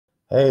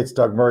Hey, it's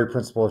Doug Murray,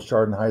 principal of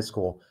Chardon High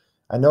School.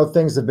 I know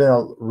things have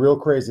been real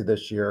crazy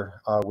this year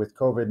with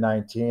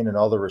COVID-19 and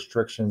all the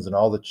restrictions and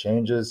all the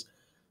changes.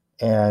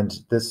 And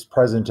this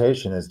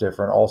presentation is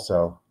different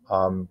also.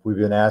 We've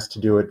been asked to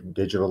do it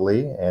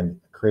digitally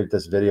and create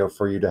this video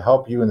for you to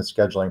help you in the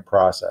scheduling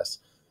process.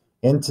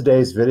 In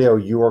today's video,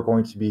 you are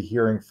going to be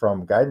hearing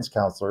from guidance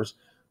counselors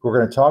who are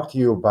going to talk to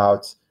you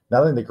about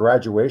not only the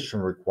graduation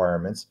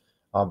requirements,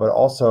 but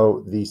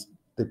also the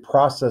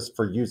process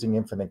for using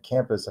Infinite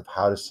Campus of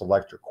how to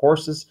select your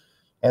courses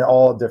and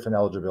all different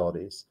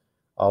eligibilities.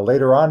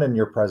 Later on in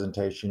your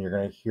presentation, you're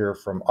going to hear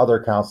from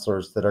other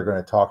counselors that are going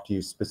to talk to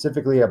you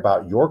specifically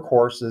about your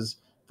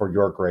courses for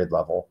your grade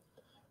level.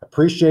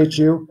 Appreciate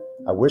you.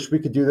 I wish we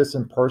could do this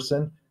in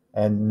person,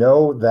 and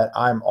know that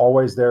I'm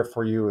always there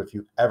for you. If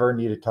you ever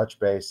need a touch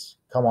base,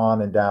 come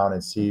on and down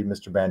and see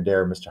Mr.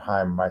 Bandera, Mr.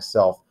 Heim,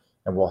 myself,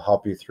 and we'll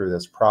help you through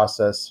this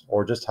process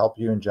or just help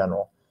you in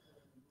general.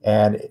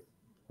 And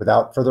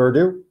without further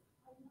ado,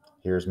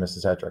 here's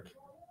Mrs. Hetrick.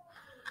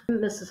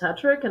 Mrs.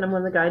 Hetrick, and I'm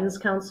one of the guidance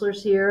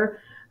counselors here.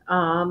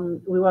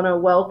 We want to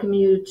welcome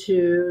you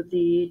to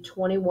the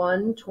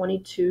 21-22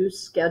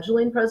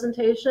 scheduling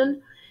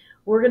presentation.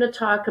 We're going to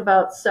talk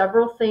about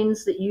several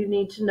things that you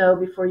need to know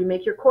before you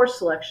make your course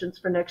selections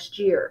for next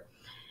year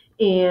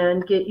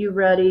and get you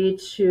ready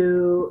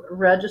to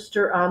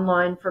register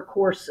online for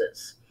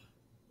courses.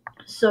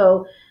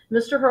 So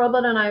Mr.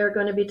 Hurlbut and I are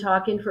going to be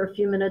talking for a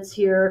few minutes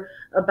here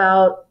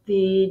about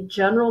the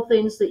general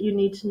things that you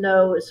need to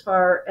know as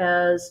far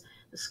as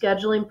the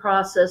scheduling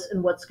process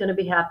and what's going to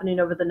be happening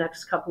over the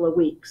next couple of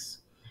weeks.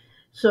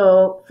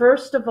 So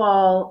first of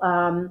all,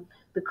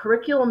 the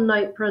curriculum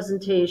night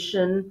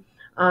presentation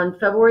on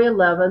February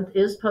 11th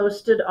is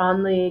posted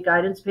on the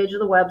guidance page of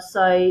the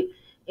website,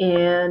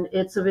 and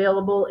it's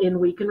available in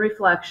Week in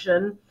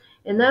Reflection.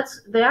 And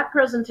that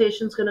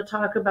presentation is going to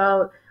talk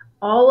about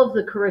all of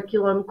the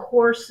curriculum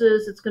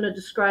courses. It's going to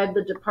describe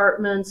the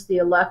departments, the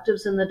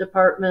electives in the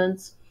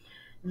departments.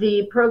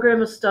 The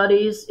program of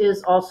studies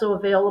is also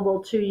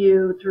available to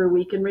you through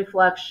Week in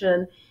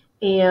Reflection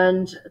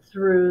and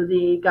through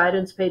the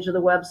guidance page of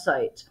the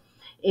website.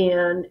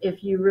 And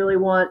if you really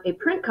want a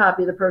print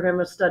copy of the program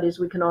of studies,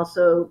 we can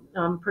also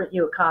print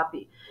you a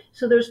copy.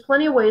 So there's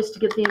plenty of ways to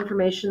get the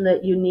information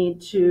that you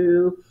need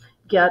to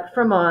get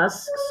from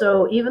us.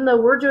 So even though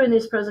we're doing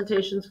these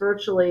presentations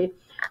virtually,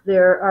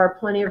 there are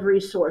plenty of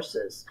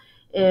resources.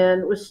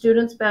 And with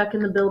students back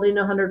in the building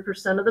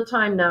 100% of the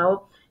time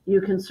now,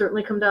 you can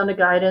certainly come down to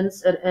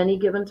guidance at any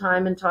given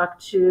time and talk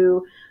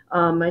to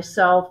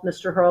myself,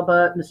 Mr.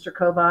 Hurlbut, Mr.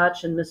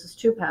 Kovach, and Mrs.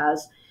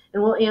 Tupaz,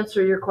 and we'll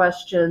answer your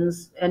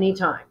questions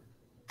anytime.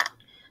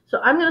 So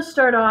I'm going to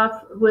start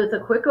off with a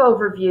quick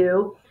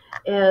overview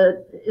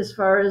as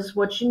far as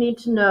what you need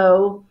to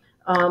know.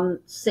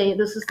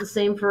 This is the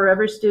same for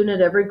every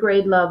student at every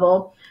grade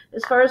level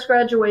as far as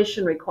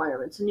graduation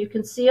requirements. And you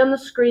can see on the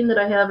screen that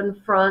I have in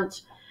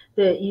front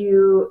that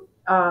you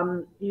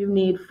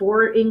need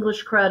 4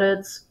 English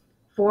credits,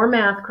 4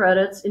 math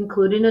credits,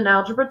 including an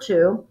Algebra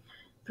 2,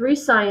 3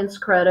 science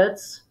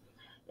credits,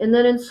 and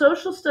then in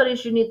social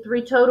studies you need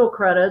 3 total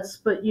credits,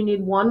 but you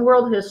need 1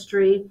 world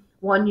history,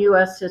 1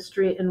 U.S.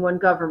 history, and 1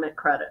 government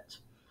credit.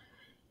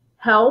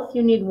 Health,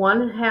 you need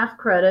 1 half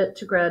credit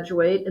to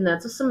graduate, and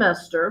that's a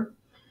semester.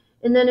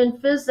 And then in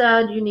phys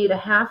ed, you need a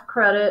half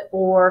credit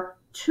or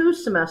 2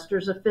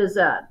 semesters of phys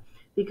ed,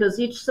 because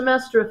each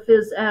semester of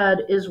phys ed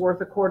is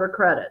worth a quarter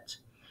credit.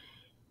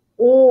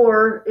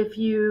 Or if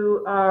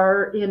you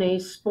are in a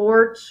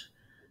sport,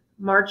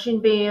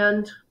 marching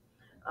band,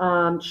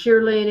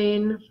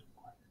 cheerleading,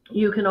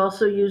 you can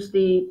also use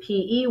the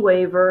PE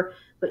waiver,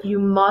 but you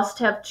must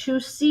have 2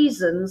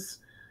 seasons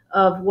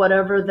of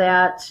whatever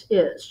that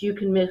is. You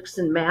can mix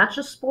and match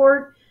a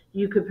sport.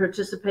 You could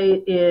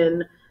participate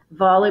in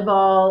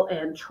volleyball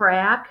and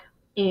track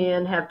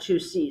and have 2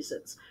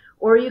 seasons.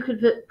 Or you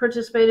could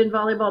participate in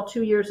volleyball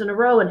 2 years in a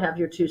row and have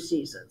your 2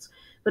 seasons.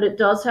 But it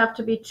does have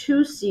to be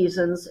 2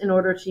 seasons in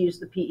order to use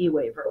the PE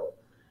waiver.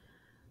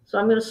 So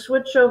I'm going to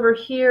switch over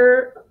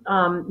here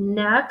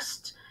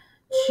next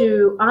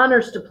to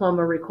honors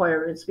diploma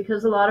requirements,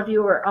 because a lot of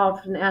you are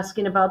often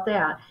asking about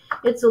that.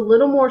 It's a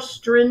little more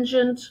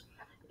stringent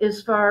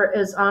as far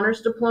as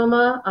honors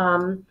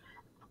diploma,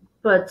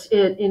 but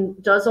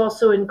it does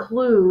also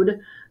include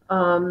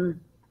the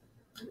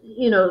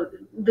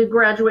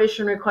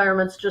graduation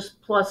requirements just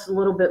plus a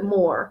little bit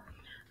more.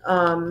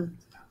 And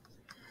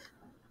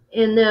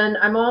then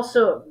I'm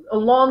also,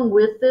 along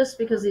with this,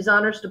 because these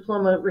honors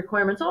diploma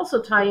requirements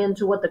also tie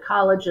into what the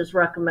colleges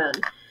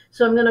recommend.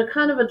 So I'm going to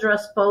kind of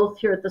address both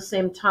here at the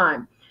same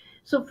time.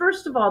 So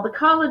first of all, the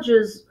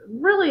colleges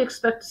really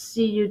expect to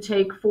see you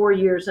take 4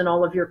 years in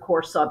all of your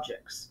core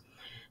subjects.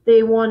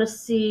 They want to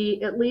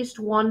see at least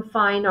 1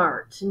 fine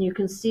art, and you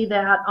can see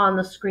that on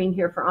the screen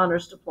here for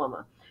honors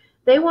diploma.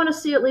 They want to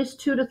see at least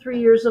 2 to 3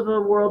 years of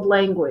a world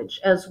language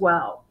as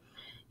well.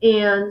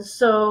 And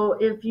so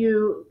if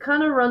you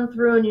kind of run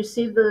through and you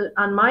see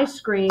on my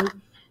screen,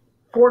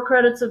 4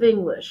 credits of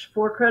English,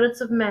 4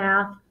 credits of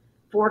math,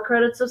 4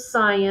 credits of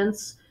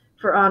science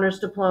for honors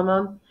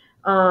diploma,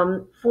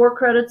 4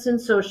 credits in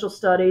social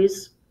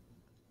studies,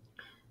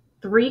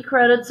 3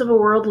 credits of a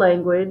world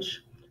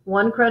language,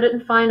 1 credit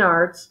in fine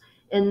arts,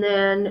 and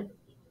then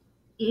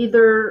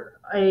either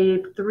a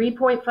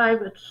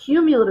 3.5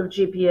 cumulative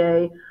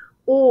GPA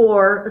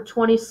or a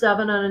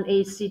 27 on an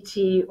ACT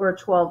or a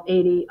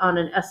 1280 on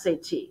an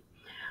SAT.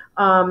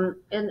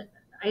 And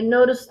I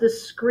noticed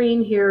this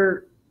screen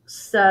here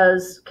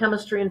says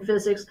chemistry and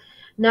physics.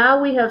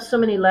 Now we have so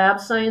many lab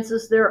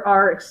sciences, there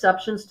are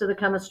exceptions to the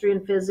chemistry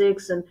and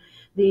physics, and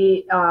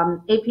the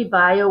AP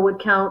Bio would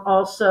count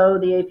also,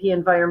 the AP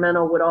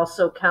Environmental would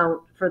also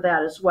count for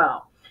that as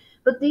well.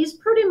 But these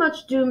pretty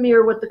much do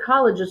mirror what the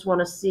colleges want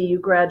to see you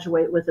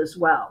graduate with as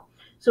well.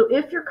 So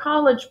if you're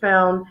college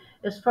bound,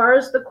 as far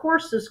as the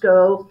courses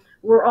go,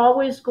 we're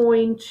always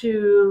going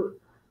to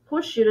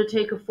push you to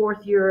take a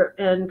 4th year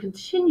and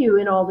continue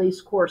in all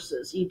these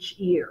courses each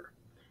year.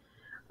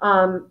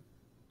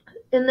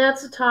 And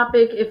that's a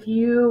topic, if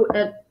you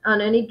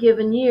on any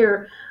given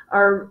year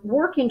are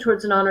working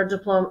towards an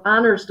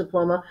honors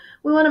diploma,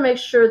 we want to make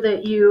sure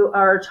that you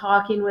are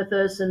talking with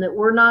us and that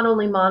we're not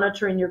only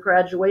monitoring your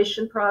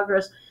graduation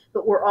progress,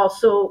 but we're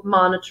also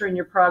monitoring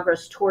your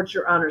progress towards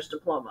your honors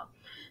diploma.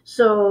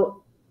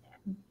 So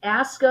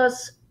ask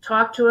us,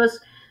 talk to us.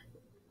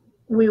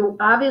 We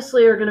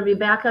obviously are going to be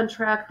back on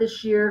track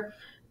this year.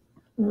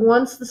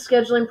 Once the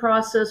scheduling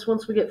process,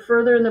 once we get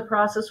further in the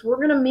process, we're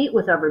going to meet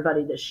with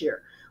everybody this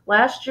year.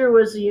 Last year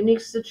was a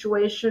unique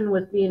situation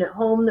with being at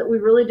home that we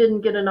really didn't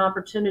get an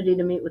opportunity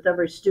to meet with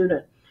every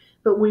student.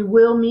 But we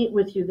will meet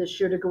with you this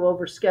year to go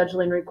over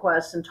scheduling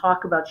requests and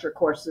talk about your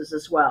courses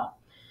as well.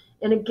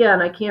 And again,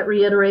 I can't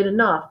reiterate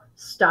enough,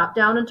 stop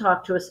down and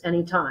talk to us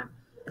anytime.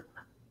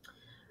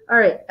 All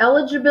right,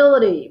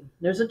 eligibility.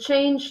 There's a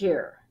change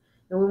here,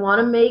 and we want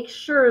to make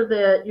sure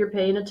that you're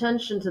paying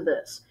attention to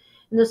this.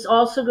 And this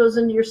also goes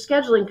into your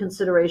scheduling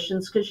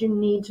considerations because you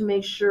need to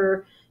make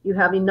sure you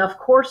have enough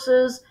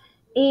courses,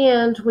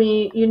 and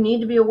you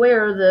need to be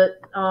aware that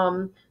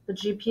the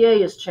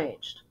GPA has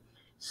changed.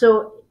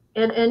 So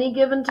at any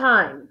given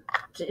time,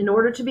 in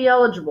order to be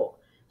eligible,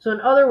 so in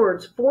other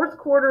words, 4th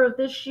quarter of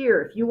this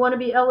year, if you want to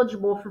be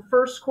eligible for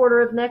 1st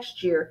quarter of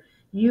next year,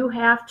 you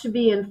have to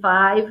be in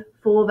 5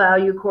 full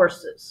value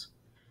courses.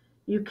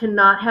 You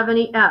cannot have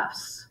any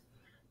Fs.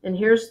 And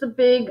here's the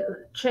big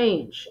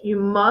change. You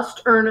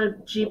must earn a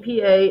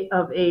GPA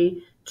of a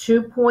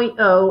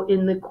 2.0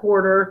 in the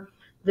quarter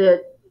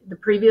the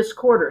previous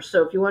quarter.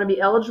 So if you want to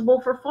be eligible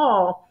for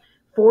fall,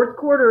 4th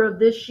quarter of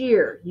this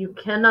year, you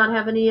cannot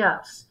have any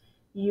Fs.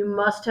 You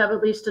must have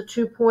at least a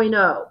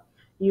 2.0.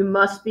 You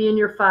must be in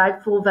your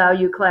 5 full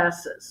value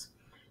classes.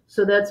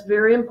 So that's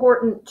very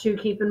important to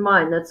keep in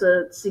mind. That's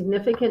a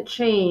significant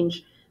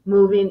change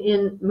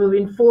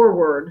moving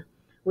forward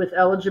with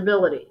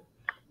eligibility.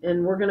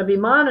 And we're going to be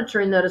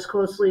monitoring that as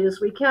closely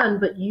as we can,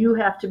 but you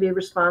have to be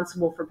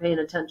responsible for paying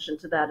attention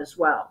to that as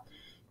well.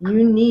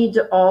 You need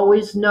to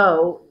always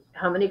know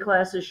how many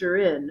classes you're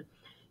in.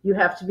 You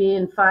have to be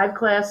in 5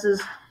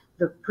 classes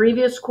the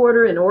previous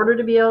quarter in order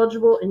to be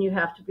eligible, and you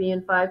have to be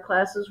in 5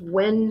 classes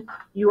when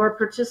you are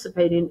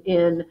participating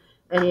in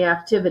any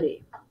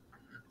activity.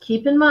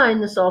 Keep in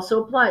mind, this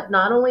also applies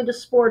not only to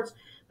sports,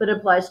 but it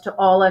applies to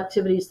all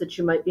activities that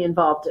you might be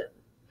involved in.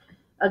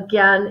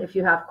 Again, if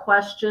you have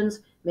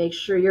questions, make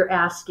sure you're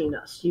asking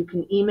us. You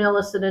can email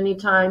us at any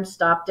time,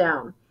 stop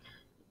down.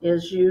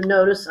 As you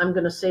notice, I'm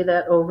going to say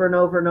that over and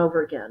over and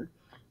over again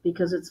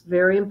because it's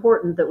very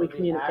important that we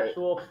communicate. The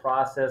actual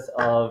process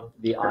of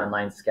the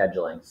online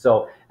scheduling.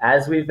 So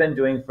as we've been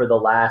doing for the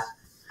last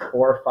 4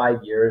 or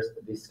 5 years,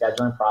 the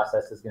scheduling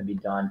process is going to be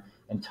done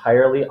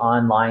entirely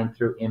online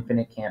through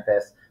Infinite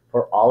Campus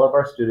for all of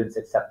our students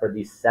except for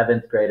the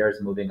 7th graders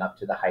moving up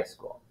to the high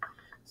school.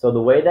 So the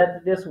way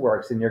that this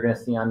works, and you're going to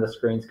see on the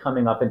screens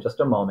coming up in just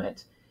a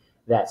moment,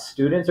 that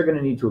students are going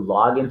to need to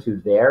log into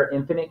their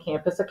Infinite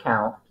Campus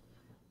account.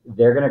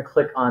 They're going to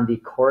click on the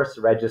course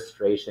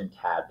registration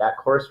tab. That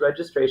course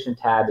registration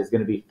tab is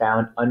going to be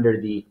found under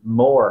the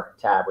More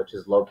tab, which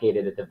is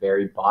located at the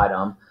very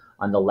bottom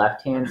on the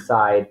left-hand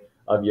side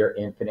of your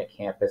Infinite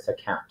Campus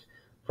account.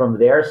 From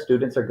there,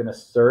 students are going to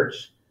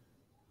search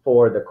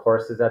for the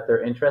courses that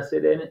they're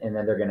interested in, and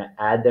then they're going to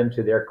add them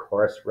to their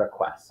course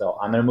request. So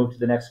I'm going to move to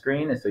the next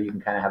screen, and so you can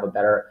kind of have a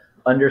better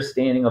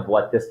understanding of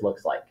what this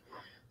looks like.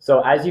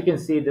 So as you can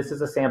see, this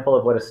is a sample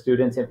of what a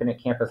student's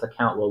Infinite Campus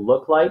account will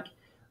look like.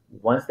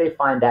 Once they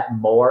find that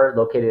More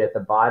located at the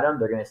bottom,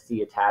 they're going to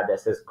see a tab that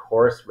says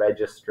Course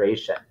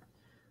Registration.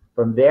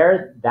 From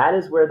there, that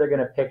is where they're going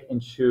to pick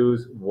and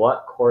choose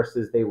what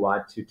courses they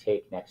want to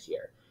take next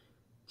year.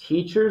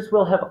 Teachers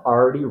will have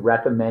already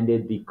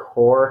recommended the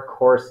core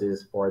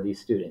courses for these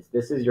students.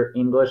 This is your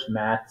English,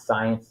 math,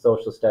 science,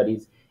 social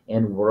studies,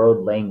 and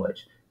world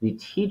language. The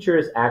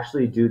teachers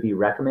actually do the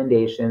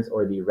recommendations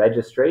or the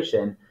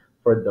registration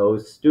for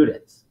those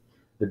students.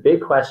 The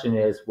big question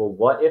is, well,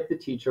 what if the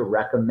teacher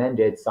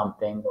recommended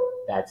something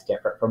that's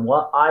different from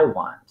what I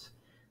want?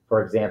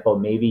 For example,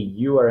 maybe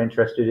you are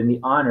interested in the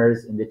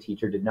honors and the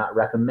teacher did not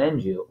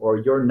recommend you, or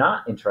you're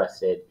not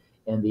interested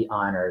in the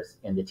honors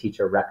and the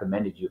teacher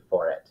recommended you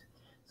for it.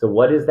 So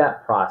what is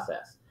that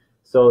process?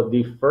 So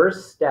the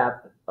first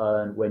step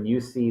when you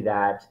see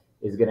that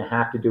is going to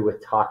have to do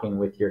with talking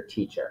with your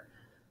teacher.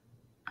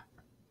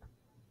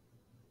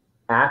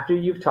 After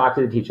you've talked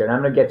to the teacher, and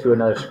I'm going to get to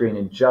another screen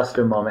in just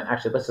a moment.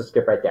 Actually, let's just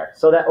skip right there.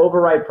 So that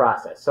override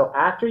process. So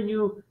after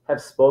you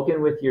have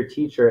spoken with your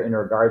teacher in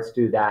regards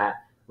to that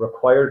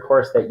required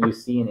course that you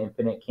see in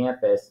Infinite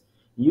Campus,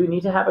 you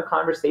need to have a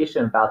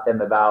conversation about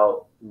them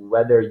about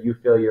whether you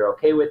feel you're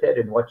okay with it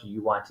and what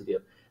you want to do.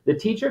 The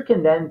teacher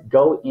can then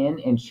go in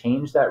and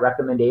change that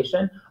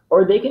recommendation,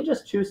 or they can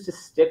just choose to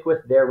stick with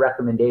their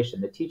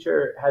recommendation. The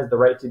teacher has the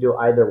right to do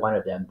either one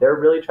of them. They're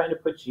really trying to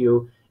put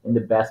you in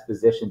the best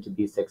position to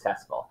be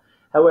successful.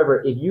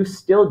 However, if you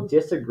still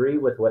disagree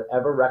with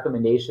whatever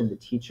recommendation the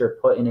teacher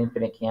put in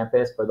Infinite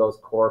Campus for those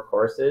core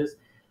courses,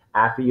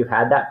 after you've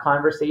had that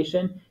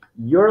conversation,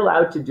 you're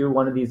allowed to do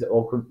one of these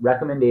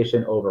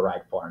recommendation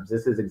override forms.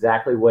 This is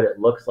exactly what it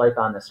looks like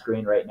on the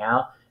screen right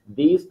now.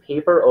 These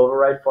paper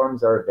override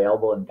forms are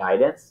available in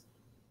guidance.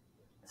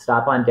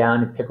 Stop on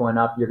down and pick one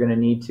up. You're going to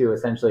need to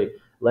essentially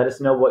let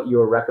us know what you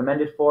were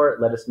recommended for,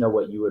 let us know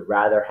what you would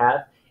rather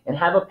have, and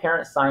have a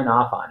parent sign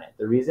off on it.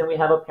 The reason we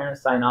have a parent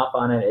sign off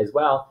on it as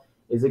well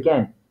is,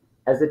 again,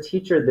 as a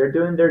teacher, they're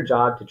doing their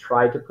job to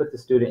try to put the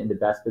student in the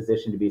best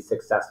position to be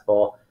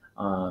successful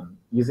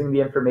using the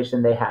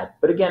information they had.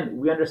 But again,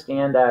 we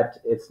understand that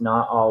it's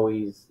not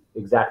always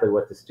exactly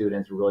what the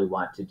students really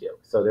want to do.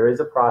 So there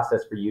is a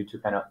process for you to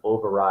kind of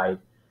override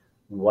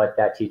what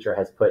that teacher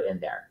has put in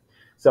there.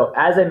 So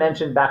as I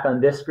mentioned back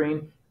on this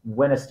screen,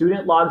 when a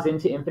student logs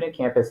into Infinite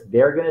Campus,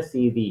 they're going to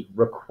see the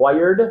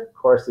required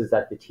courses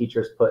that the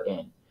teachers put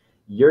in.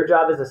 Your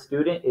job as a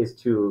student is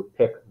to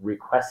pick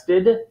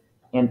requested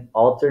and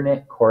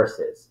alternate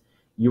courses.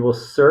 You will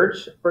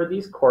search for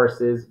these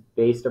courses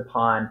based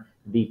upon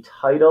the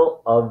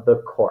title of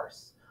the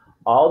course.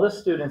 All the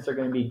students are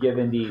going to be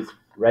given these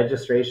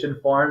registration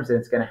forms, and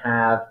it's going to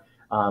have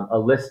a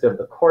list of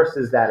the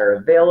courses that are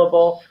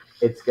available.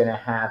 It's going to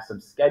have some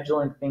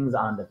scheduling things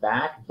on the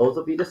back. Those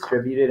will be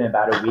distributed in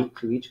about a week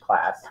to each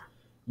class.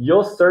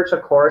 You'll search a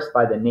course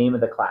by the name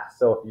of the class.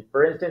 So if,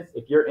 for instance,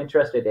 if you're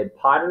interested in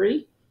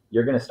pottery,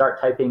 you're going to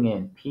start typing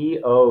in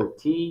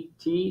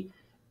P-O-T-T,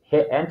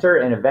 hit enter,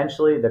 and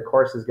eventually the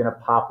course is going to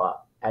pop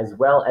up, as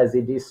well as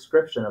a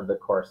description of the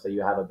course so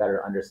you have a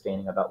better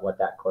understanding about what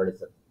that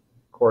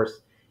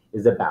course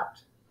is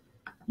about.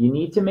 You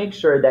need to make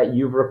sure that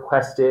you've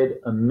requested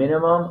a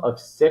minimum of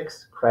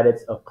 6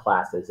 credits of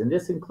classes, and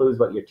this includes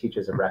what your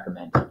teachers have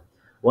recommended.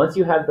 Once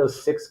you have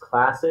those 6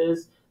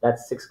 classes,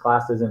 that's 6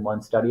 classes in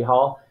one study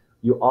hall,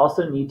 you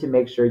also need to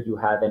make sure you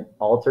have an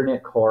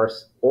alternate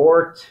course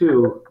or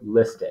 2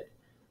 listed,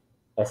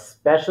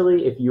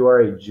 especially if you are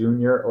a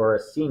junior or a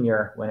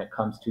senior when it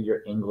comes to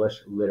your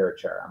English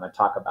literature. I'm going to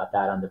talk about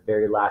that on the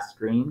very last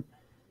screen.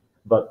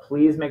 But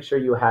please make sure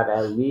you have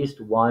at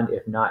least 1,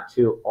 if not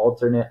 2,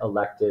 alternate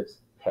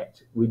electives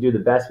picked. We do the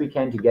best we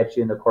can to get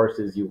you in the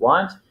courses you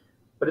want,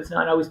 but it's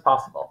not always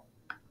possible.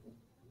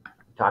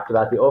 Talked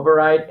about the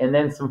override, and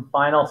then some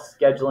final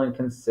scheduling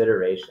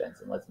considerations.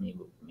 And let's move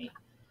me.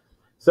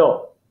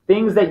 So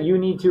things that you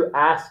need to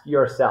ask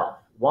yourself.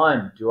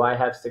 1, do I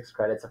have 6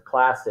 credits of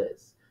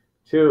classes?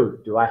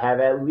 2, do I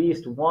have at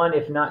least 1,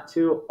 if not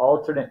 2,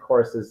 alternate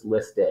courses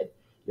listed?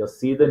 You'll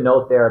see the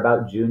note there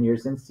about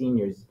juniors and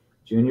seniors.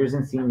 Juniors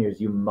and seniors,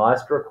 you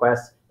must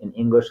request an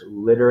English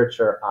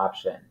literature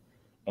option,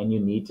 and you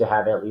need to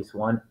have at least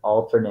 1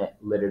 alternate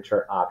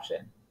literature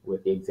option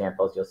with the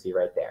examples you'll see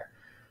right there.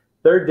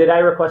 3rd, did I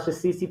request a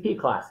CCP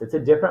class? It's a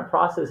different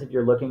process if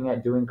you're looking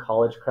at doing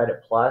College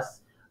Credit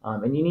Plus,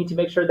 and you need to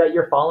make sure that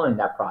you're following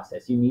that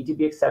process. You need to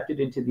be accepted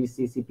into these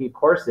CCP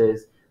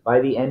courses by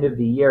the end of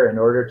the year in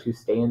order to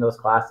stay in those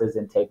classes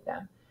and take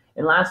them.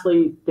 And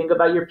lastly, think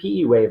about your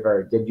PE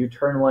waiver. Did you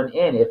turn one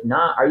in? If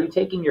not, are you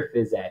taking your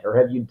phys ed, or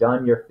have you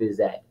done your phys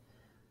ed?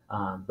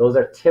 Those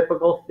are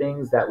typical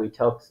things that we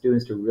tell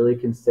students to really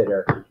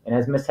consider. And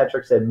as Ms.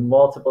 Hetrick said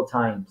multiple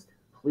times,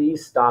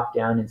 please stop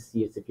down and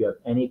see us if you have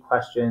any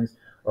questions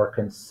or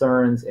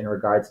concerns in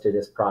regards to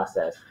this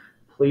process.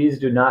 Please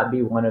do not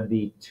be one of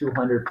the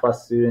 200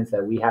 plus students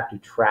that we have to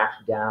track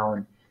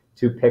down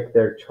to pick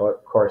their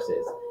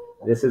courses.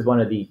 This is one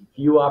of the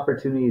few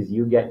opportunities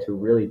you get to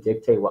really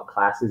dictate what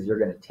classes you're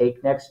going to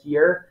take next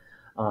year.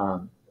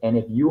 And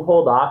if you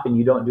hold off and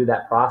you don't do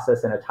that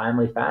process in a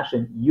timely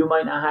fashion, you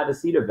might not have a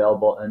seat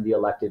available in the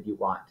elective you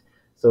want.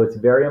 So it's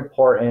very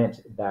important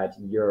that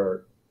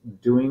you're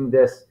doing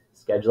this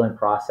scheduling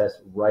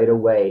process right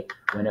away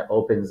when it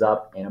opens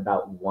up in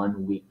about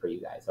 1 week for you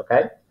guys,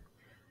 okay?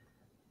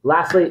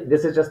 Lastly,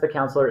 this is just the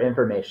counselor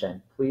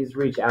information. Please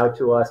reach out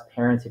to us,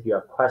 parents, if you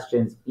have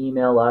questions,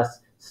 email us.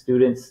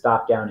 Students,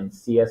 stop down and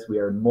see us. We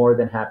are more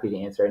than happy to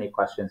answer any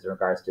questions in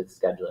regards to the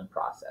scheduling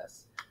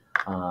process.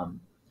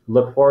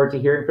 Look forward to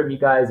hearing from you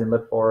guys, and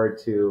look forward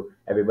to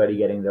everybody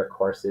getting their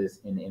courses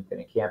in the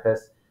Infinite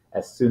Campus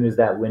as soon as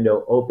that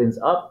window opens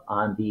up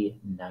on the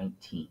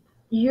 19th.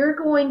 You're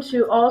going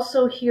to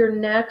also hear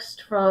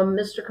next from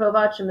Mr.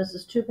 Kovach and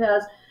Mrs.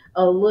 Tupaz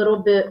a little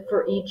bit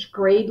for each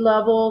grade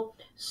level.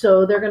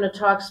 So they're going to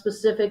talk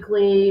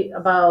specifically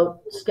about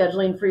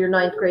scheduling for your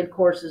 9th grade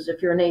courses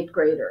if you're an 8th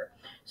grader.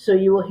 So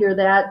you will hear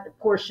that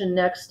portion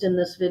next in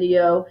this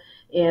video.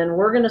 And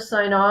we're going to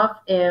sign off,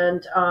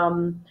 and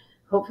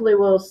hopefully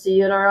we'll see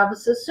you in our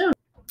offices soon.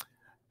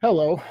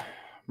 Hello,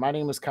 my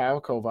name is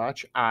Kyle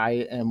Kovach.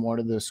 I am one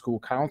of the school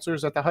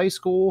counselors at the high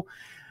school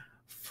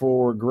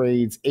for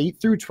grades 8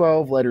 through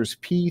 12, letters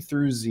P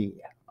through Z.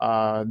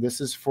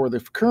 This is for the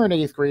current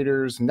 8th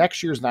graders,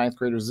 next year's 9th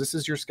graders. This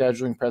is your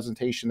scheduling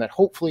presentation that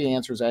hopefully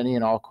answers any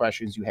and all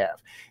questions you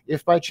have.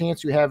 If by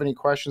chance you have any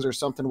questions or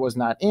something was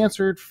not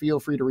answered,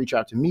 feel free to reach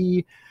out to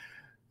me,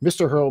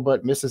 Mr.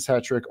 Hurlbut, Mrs.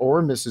 Hetrick,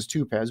 or Mrs.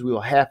 Tupez. We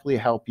will happily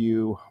help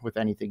you with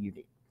anything you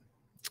need.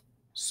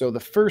 So the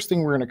first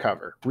thing we're going to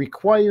cover,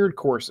 required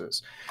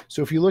courses.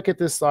 So if you look at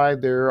this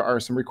slide, there are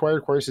some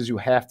required courses you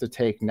have to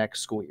take next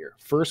school year.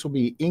 First will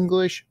be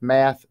English,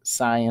 math,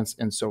 science,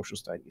 and social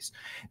studies.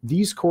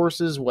 These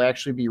courses will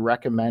actually be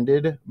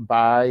recommended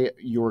by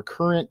your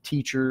current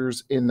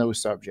teachers in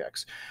those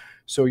subjects.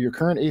 So your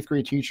current 8th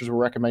grade teachers will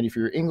recommend you for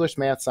your English,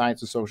 math,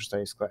 science, and social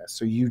studies class.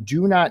 So you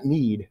do not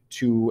need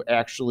to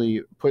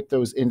actually put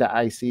those into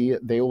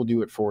IC. They will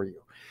do it for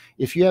you.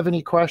 If you have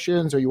any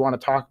questions or you want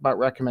to talk about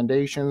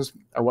recommendations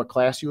or what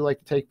class you would like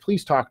to take,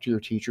 please talk to your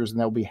teachers and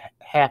they'll be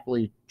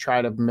happily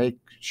try to make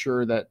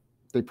sure that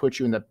they put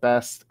you in the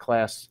best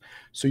class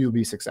so you'll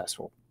be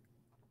successful.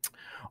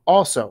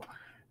 Also,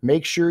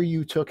 make sure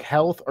you took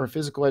health or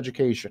physical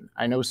education.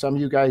 I know some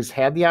of you guys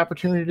had the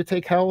opportunity to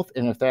take health,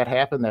 and if that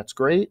happened, that's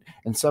great.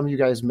 And some of you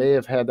guys may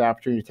have had the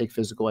opportunity to take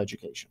physical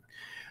education.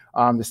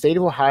 The state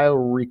of Ohio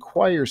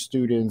requires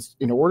students,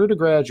 in order to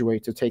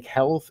graduate, to take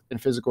health and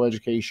physical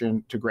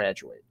education to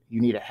graduate. You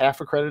need a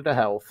half a credit of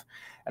health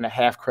and a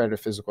half credit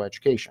of physical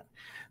education.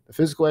 The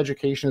physical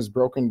education is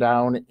broken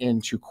down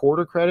into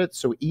quarter credits,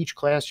 so each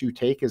class you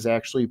take is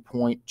actually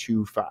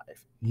 0.25.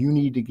 You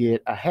need to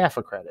get a half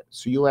a credit,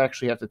 so you'll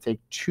actually have to take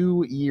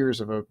 2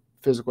 years of a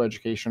physical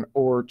education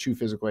or 2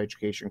 physical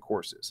education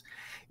courses.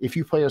 If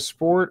you play a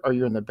sport or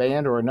you're in the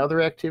band or another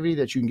activity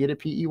that you can get a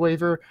PE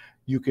waiver,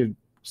 you could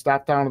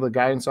stop down to the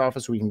guidance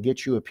office. We can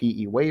get you a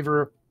PE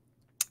waiver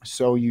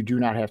so you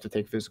do not have to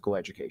take physical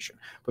education.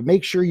 But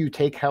make sure you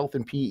take health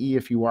and PE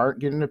if you aren't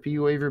getting a PE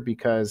waiver,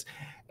 because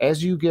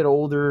as you get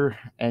older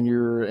and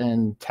you're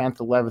in 10th,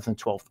 11th, and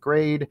 12th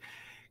grade,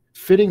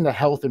 fitting the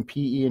health and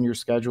PE in your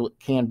schedule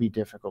can be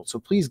difficult. So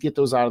please get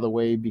those out of the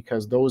way,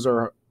 because those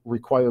are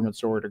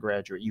requirements in order to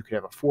graduate. You could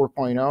have a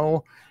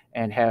 4.0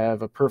 and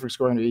have a perfect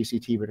score on your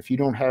ACT, but if you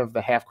don't have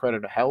the half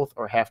credit of health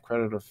or half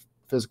credit of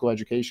physical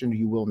education,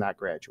 you will not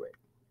graduate.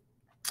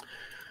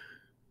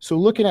 So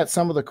looking at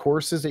some of the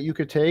courses that you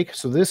could take,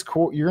 so this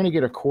you're going to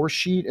get a course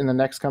sheet in the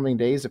next coming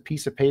days, a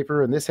piece of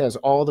paper, and this has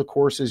all the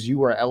courses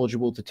you are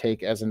eligible to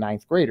take as a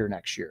 9th grader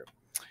next year.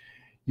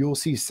 You will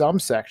see some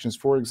sections.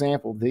 For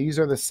example, these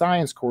are the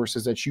science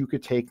courses that you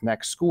could take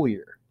next school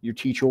year. Your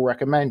teacher will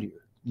recommend you.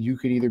 You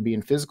could either be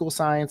in physical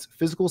science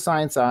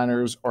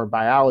honors, or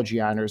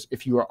biology honors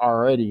if you are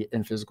already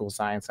in physical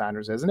science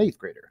honors as an 8th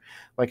grader.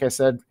 Like I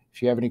said,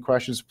 if you have any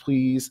questions,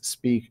 please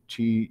speak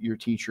to your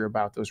teacher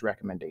about those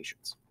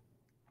recommendations.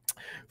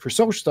 For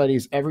social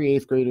studies, every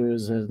 8th grader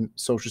is in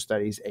social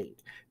studies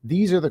 8.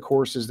 These are the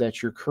courses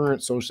that your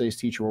current social studies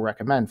teacher will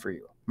recommend for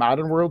you: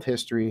 Modern World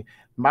History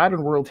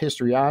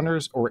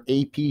Honors, or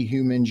AP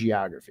Human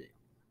Geography.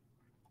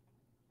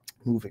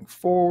 Moving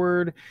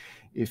forward,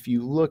 if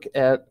you look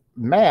at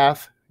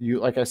math,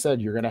 like I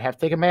said, you're going to have to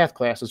take a math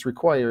class. It's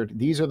required.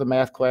 These are the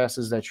math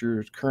classes that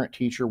your current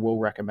teacher will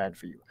recommend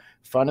for you: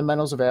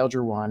 Fundamentals of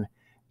Algebra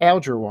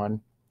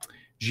 1,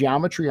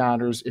 Geometry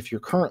Honors if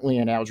you're currently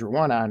in Algebra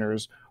 1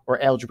 Honors,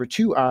 or Algebra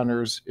 2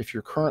 Honors if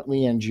you're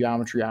currently in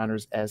Geometry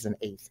Honors as an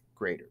 8th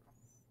grader.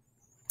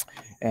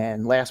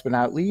 And last but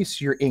not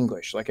least, your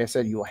English. Like I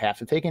said, you will have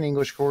to take an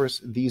English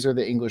course. These are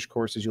the English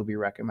courses you'll be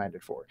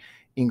recommended for: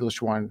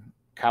 English 1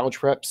 College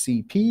Prep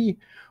CP,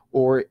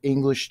 or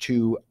English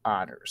 2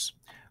 Honors.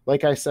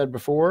 Like I said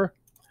before,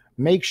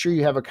 make sure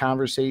you have a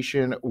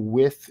conversation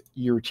with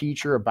your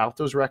teacher about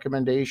those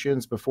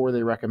recommendations before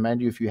they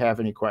recommend you if you have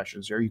any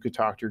questions, or you could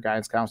talk to your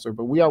guidance counselor.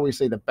 But we always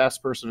say the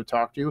best person to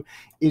talk to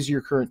is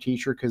your current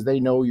teacher, because they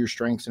know your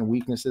strengths and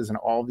weaknesses in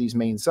all these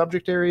main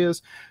subject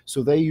areas.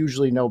 So they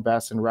usually know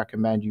best and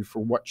recommend you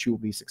for what you will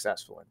be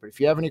successful in. But if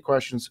you have any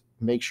questions,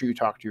 make sure you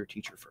talk to your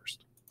teacher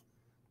first.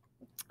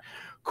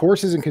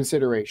 Courses and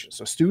considerations.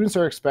 So students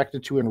are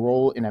expected to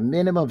enroll in a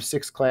minimum of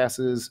 6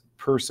 classes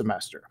per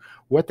semester.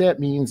 What that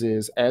means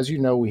is, as you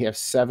know, we have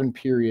 7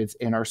 periods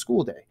in our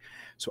school day.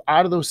 So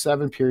out of those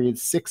 7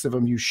 periods, 6 of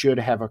them you should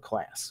have a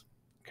class.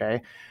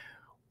 Okay.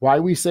 Why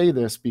we say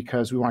this?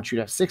 Because we want you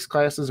to have 6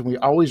 classes, and we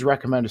always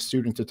recommend a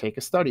student to take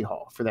a study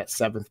hall for that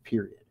 7th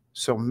period.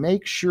 So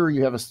make sure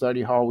you have a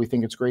study hall. We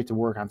think it's great to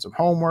work on some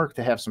homework,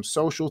 to have some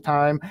social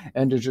time,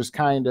 and to just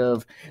kind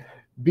of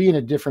be in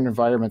a different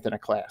environment than a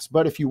class.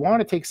 But if you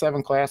want to take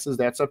 7 classes,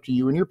 that's up to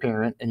you and your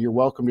parent, and you're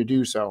welcome to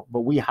do so.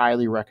 But we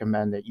highly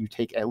recommend that you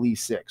take at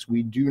least 6.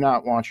 We do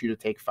not want you to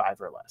take 5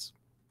 or less.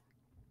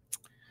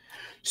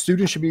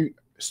 Students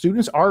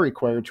students are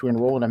required to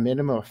enroll in a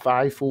minimum of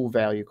 5 full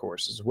value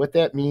courses. What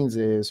that means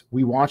is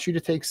we want you to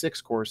take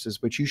 6 courses,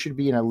 but you should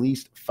be in at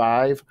least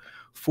 5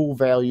 full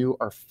value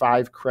or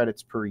 5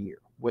 credits per year.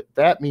 What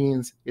that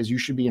means is you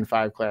should be in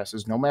 5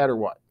 classes no matter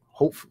what.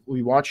 Hopefully,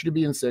 we want you to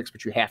be in 6,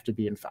 but you have to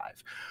be in 5.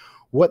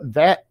 What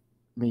that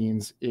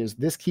means is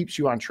this keeps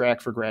you on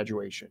track for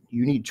graduation.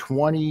 You need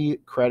 20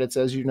 credits,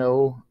 as you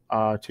know,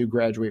 to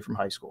graduate from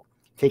high school.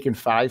 Taking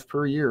 5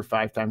 per year,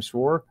 5 times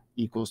 4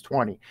 equals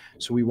 20.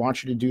 So we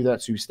want you to do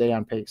that so you stay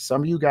on pace.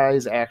 Some of you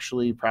guys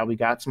actually probably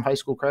got some high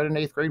school credit in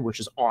 8th grade, which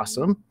is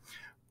awesome,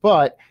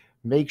 but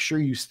make sure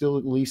you still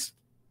at least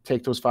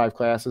take those 5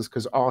 classes,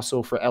 because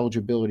also for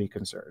eligibility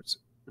concerns.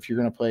 If you're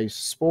going to play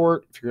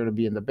sport, if you're going to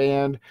be in the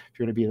band, if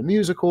you're going to be in a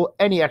musical,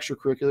 any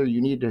extracurricular,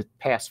 you need to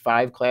pass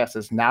 5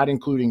 classes, not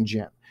including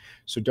gym.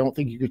 So don't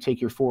think you could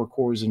take your 4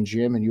 cores in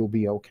gym and you'll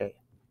be okay.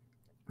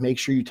 Make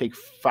sure you take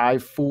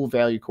 5 full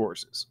value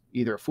courses,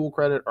 either a full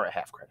credit or a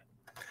half credit.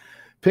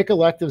 Pick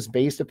electives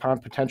based upon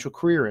potential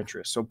career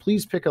interests. So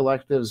please pick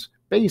electives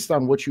based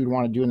on what you would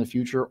want to do in the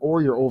future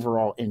or your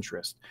overall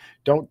interest.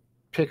 Don't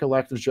pick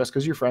electives just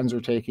because your friends are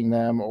taking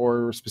them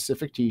or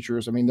specific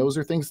teachers. I mean, those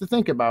are things to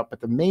think about, but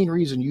the main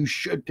reason you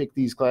should pick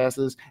these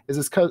classes is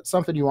it's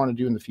something you want to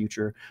do in the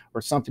future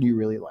or something you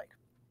really like.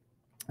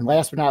 And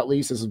last but not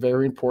least, this is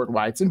very important,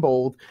 why it's in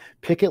bold,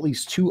 pick at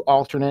least 2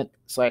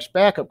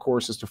 alternate/backup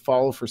courses to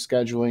follow for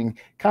scheduling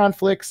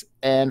conflicts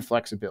and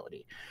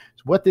flexibility.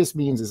 So what this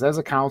means is, as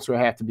a counselor,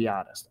 I have to be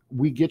honest.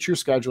 We get your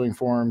scheduling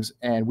forms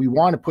and we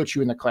want to put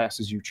you in the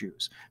classes you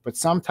choose. But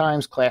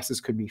sometimes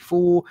classes could be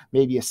full.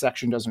 Maybe a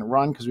section doesn't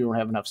run because we don't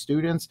have enough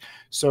students.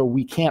 So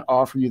we can't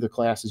offer you the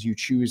classes you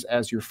choose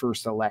as your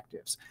first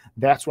electives.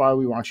 That's why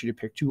we want you to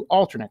pick 2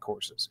 alternate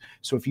courses.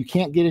 So if you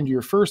can't get into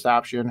your first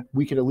option,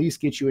 we could at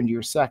least get you into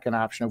your second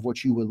option of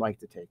what you would like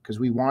to take, because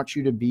we want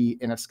you to be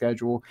in a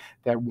schedule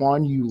that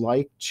 1, you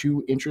like,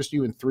 2, interest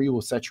you, and 3,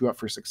 will set you up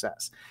for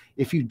success.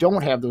 If you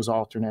don't have those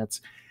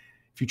alternates,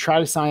 if you try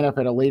to sign up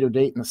at a later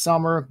date in the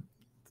summer,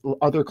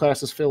 other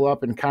classes fill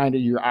up and kind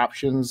of your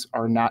options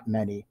are not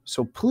many.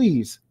 So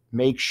please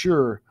make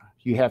sure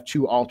you have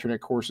 2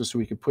 alternate courses so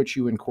we can put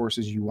you in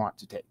courses you want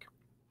to take.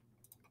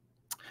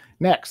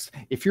 Next,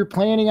 if you're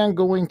planning on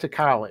going to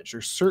college,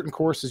 there's certain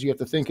courses you have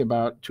to think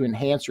about to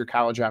enhance your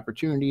college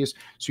opportunities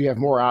so you have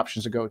more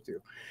options to go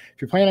through.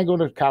 If you're planning on going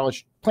to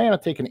college, plan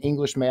on taking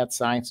English, math,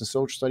 science, and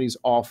social studies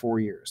all 4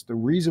 years. The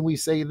reason we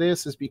say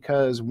this is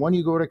because when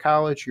you go to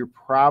college, you're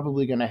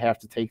probably going to have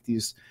to take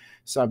these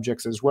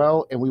subjects as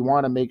well, and we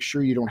want to make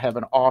sure you don't have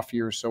an off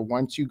year. So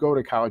once you go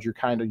to college,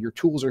 your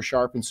tools are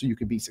sharpened so you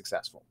can be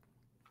successful.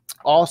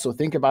 Also,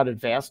 think about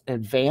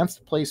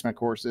advanced placement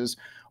courses,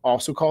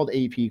 also called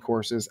AP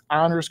courses,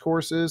 honors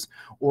courses,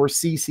 or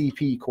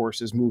CCP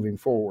courses moving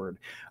forward.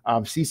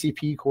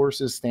 CCP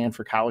courses stand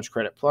for College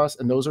Credit Plus,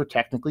 and those are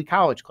technically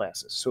college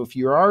classes. So if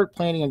you are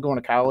planning on going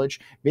to college,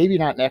 maybe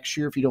not next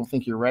year if you don't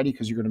think you're ready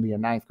because you're going to be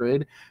in 9th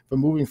grade, but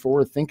moving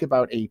forward, think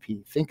about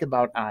AP, think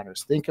about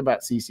honors, think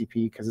about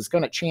CCP, because it's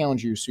going to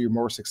challenge you so you're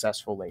more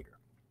successful later.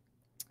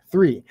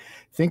 3,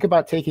 think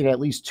about taking at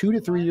least 2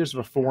 to 3 years of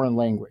a foreign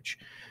language.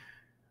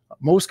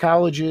 Most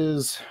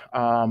colleges,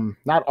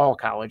 not all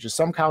colleges,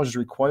 some colleges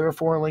require a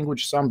foreign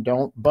language, some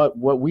don't. But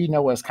what we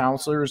know as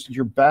counselors,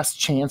 your best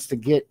chance to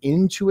get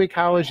into a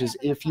college is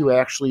if you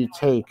actually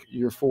take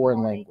your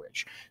foreign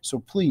language. So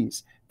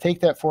please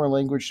take that foreign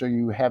language so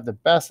you have the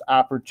best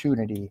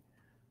opportunity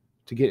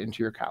to get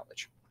into your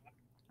college.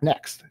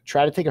 Next,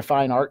 try to take a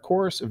fine art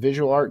course, a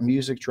visual art,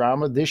 music,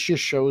 drama. This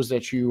just shows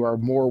that you are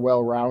more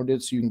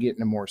well-rounded so you can get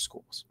into more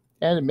schools.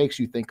 And it makes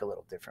you think a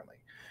little differently.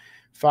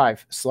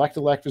 5, select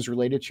electives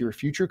related to your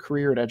future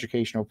career and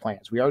educational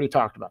plans. We already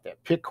talked about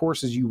that. Pick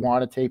courses you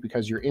want to take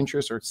because your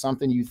interest or it's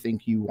something you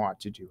think you want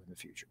to do in the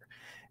future.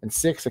 And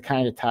 6, it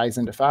kind of ties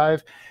into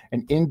 5,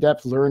 an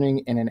in-depth learning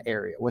in an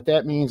area. What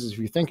that means is if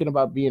you're thinking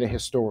about being a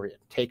historian,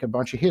 take a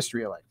bunch of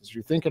history electives. If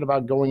you're thinking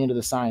about going into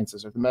the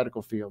sciences or the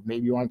medical field,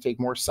 maybe you want to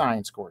take more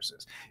science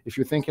courses. If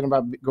you're thinking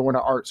about going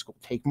to art school,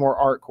 take more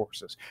art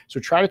courses. So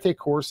try to take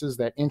courses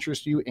that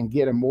interest you and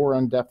get a more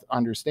in-depth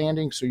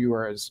understanding so you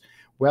are as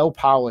well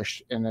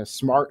polished and as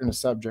smart in a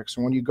subject.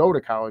 So when you go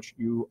to college,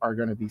 you are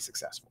going to be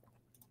successful.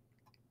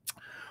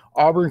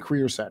 Auburn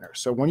Career Center.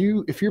 So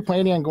if you're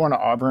planning on going to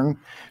Auburn,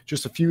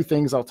 just a few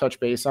things I'll touch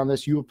base on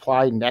this. You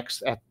apply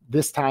at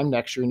this time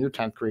next year in your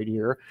 10th grade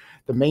year.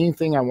 The main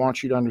thing I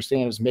want you to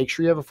understand is make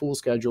sure you have a full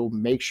schedule,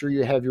 make sure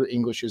you have your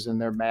Englishes in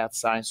there, math,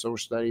 science, social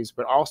studies,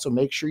 but also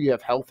make sure you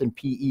have health and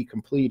PE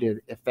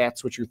completed if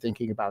that's what you're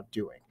thinking about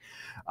doing.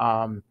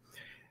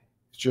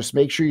 Just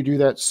make sure you do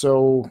that.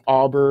 So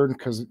Auburn,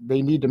 because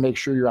they need to make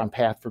sure you're on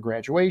path for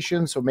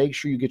graduation. So make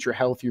sure you get your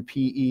health, your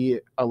PE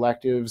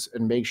electives,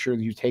 and make sure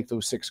that you take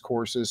those 6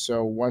 courses.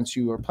 So once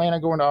you are planning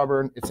on going to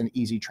Auburn, it's an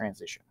easy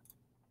transition.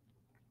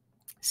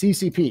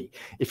 CCP.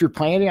 If you're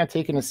planning on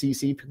taking a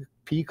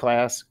CCP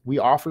class, we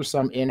offer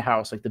some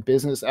in-house, like the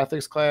business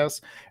ethics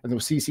class and the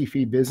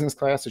CCP business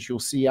class that you'll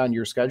see on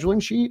your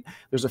scheduling sheet.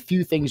 There's a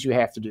few things you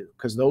have to do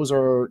because those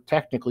are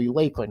technically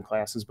Lakeland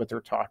classes, but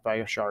they're taught by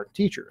Ashard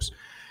teachers.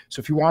 So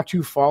if you want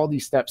to follow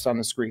these steps on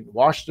the screen,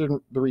 watch the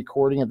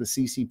recording of the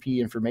CCP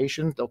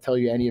information. They'll tell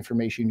you any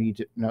information you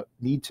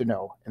need to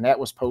know. And that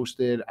was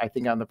posted, I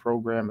think, on the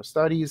program of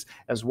studies,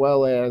 as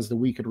well as the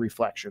week of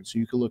reflection. So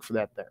you can look for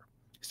that there.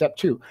 Step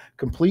 2,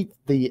 complete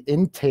the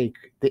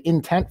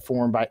intent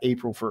form by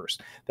April 1st.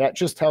 That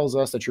just tells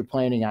us that you're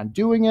planning on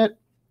doing it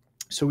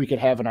so we could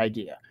have an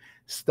idea.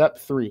 Step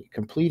 3,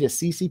 complete a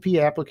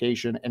CCP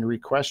application and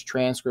request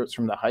transcripts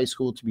from the high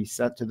school to be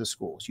sent to the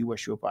schools you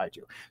wish to apply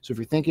to. So if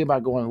you're thinking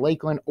about going to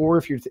Lakeland, or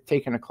if you're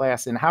taking a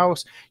class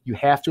in-house, you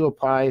have to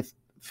apply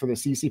for the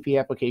CCP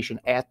application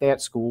at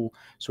that school.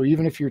 So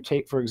even if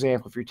for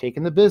example, if you're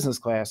taking the business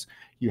class,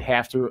 you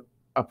have to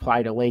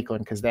apply to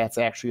Lakeland because that's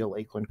actually a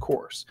Lakeland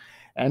course.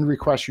 And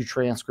request your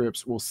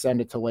transcripts. We'll send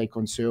it to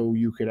Lakeland so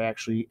you could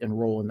actually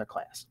enroll in the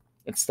class.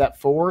 And step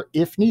 4,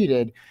 if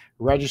needed,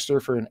 register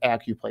for an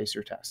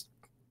AccuPlacer test.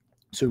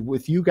 So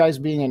with you guys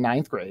being in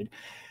 9th grade,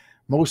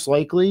 most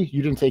likely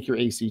you didn't take your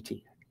ACT.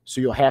 So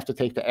you'll have to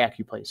take the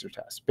AccuPlacer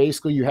test.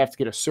 Basically, you have to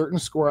get a certain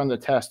score on the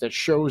test that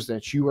shows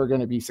that you are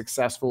going to be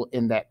successful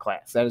in that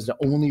class. That is the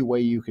only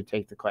way you could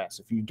take the class.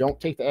 If you don't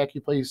take the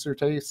AccuPlacer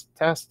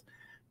test,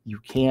 you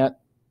can't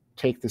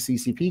take the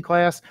CCP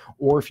class,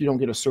 or if you don't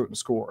get a certain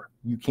score,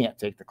 you can't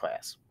take the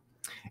class.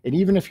 And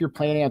even if you're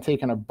planning on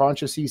taking a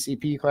bunch of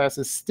CCP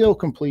classes, still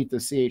complete the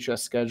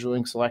CHS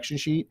scheduling selection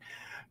sheet,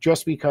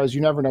 just because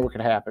you never know what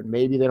could happen.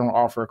 Maybe they don't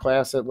offer a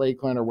class at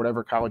Lakeland or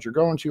whatever college you're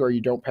going to, or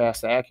you don't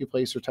pass the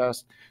AccuPlacer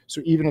test.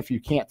 So even if you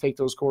can't take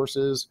those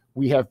courses,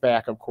 we have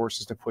backup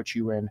courses to put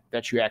you in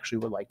that you actually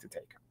would like to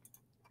take.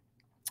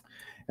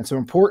 And so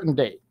important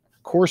date.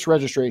 Course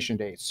registration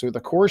dates. So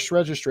the course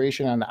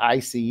registration on the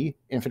IC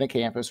Infinite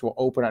Campus will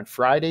open on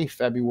Friday,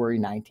 February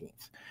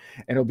 19th,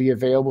 and it'll be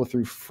available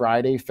through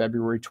Friday,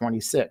 February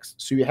 26th.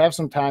 So you have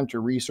some time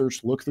to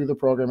research, look through the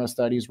program of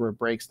studies where it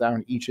breaks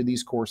down each of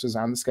these courses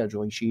on the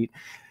scheduling sheet.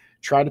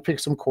 Try to pick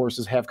some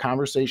courses, have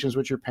conversations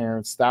with your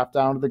parents, stop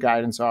down to the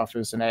guidance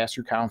office and ask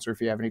your counselor if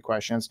you have any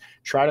questions.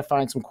 Try to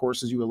find some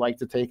courses you would like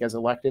to take as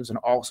electives and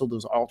also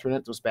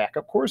those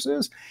backup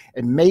courses,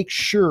 and make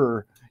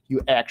sure you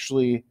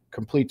actually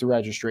complete the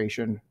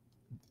registration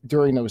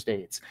during those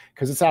dates,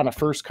 because it's on a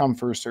first come,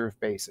 first serve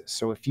basis.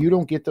 So if you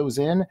don't get those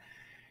in,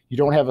 you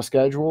don't have a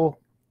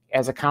schedule.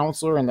 As a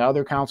counselor and the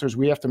other counselors,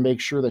 we have to make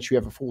sure that you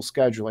have a full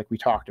schedule like we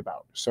talked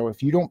about. So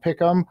if you don't pick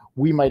them,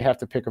 we might have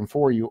to pick them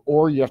for you,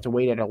 or you have to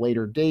wait at a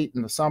later date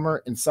in the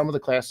summer, and some of the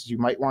classes you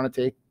might want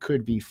to take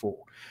could be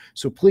full.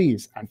 So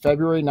please, on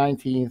February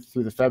 19th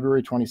through the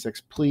February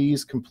 26th,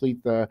 please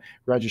complete the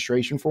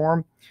registration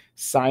form,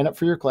 sign up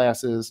for your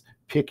classes,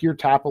 pick your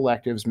top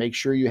electives, make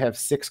sure you have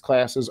 6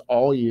 classes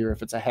all year.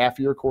 If it's a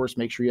half-year course,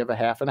 make sure you have a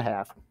half and a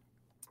half.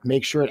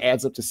 Make sure it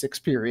adds up to 6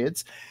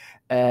 periods,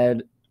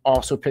 and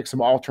also pick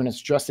some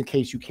alternates just in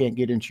case you can't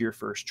get into your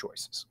first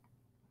choices.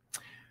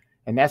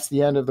 And that's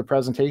the end of the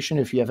presentation.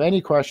 If you have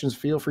any questions,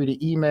 feel free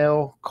to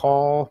email,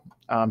 call,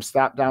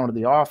 stop down to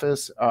the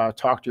office,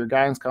 talk to your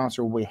guidance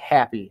counselor. We'll be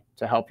happy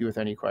to help you with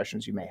any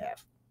questions you may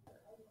have.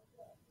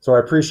 So I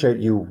appreciate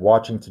you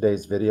watching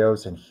today's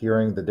videos and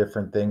hearing the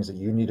different things that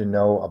you need to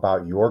know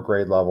about your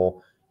grade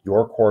level,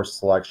 your course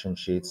selection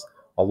sheets,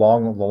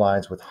 along the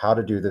lines with how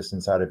to do this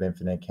inside of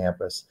Infinite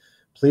Campus.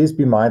 Please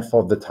be mindful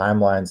of the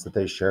timelines that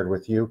they shared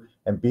with you,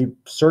 and be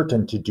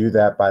certain to do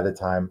that by the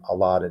time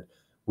allotted.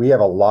 We have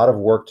a lot of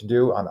work to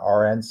do on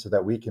our end so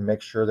that we can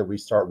make sure that we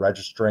start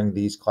registering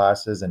these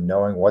classes and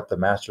knowing what the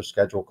master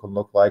schedule could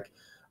look like.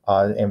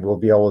 And we'll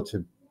be able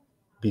to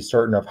be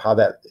certain of how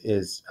that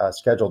is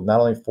scheduled,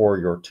 not only for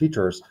your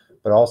teachers,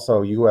 but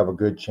also you have a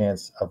good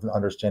chance of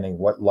understanding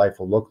what life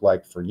will look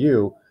like for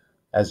you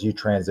as you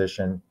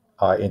transition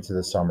into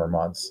the summer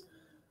months.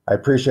 I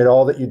appreciate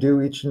all that you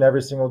do each and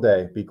every single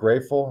day. Be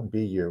grateful and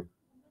be you.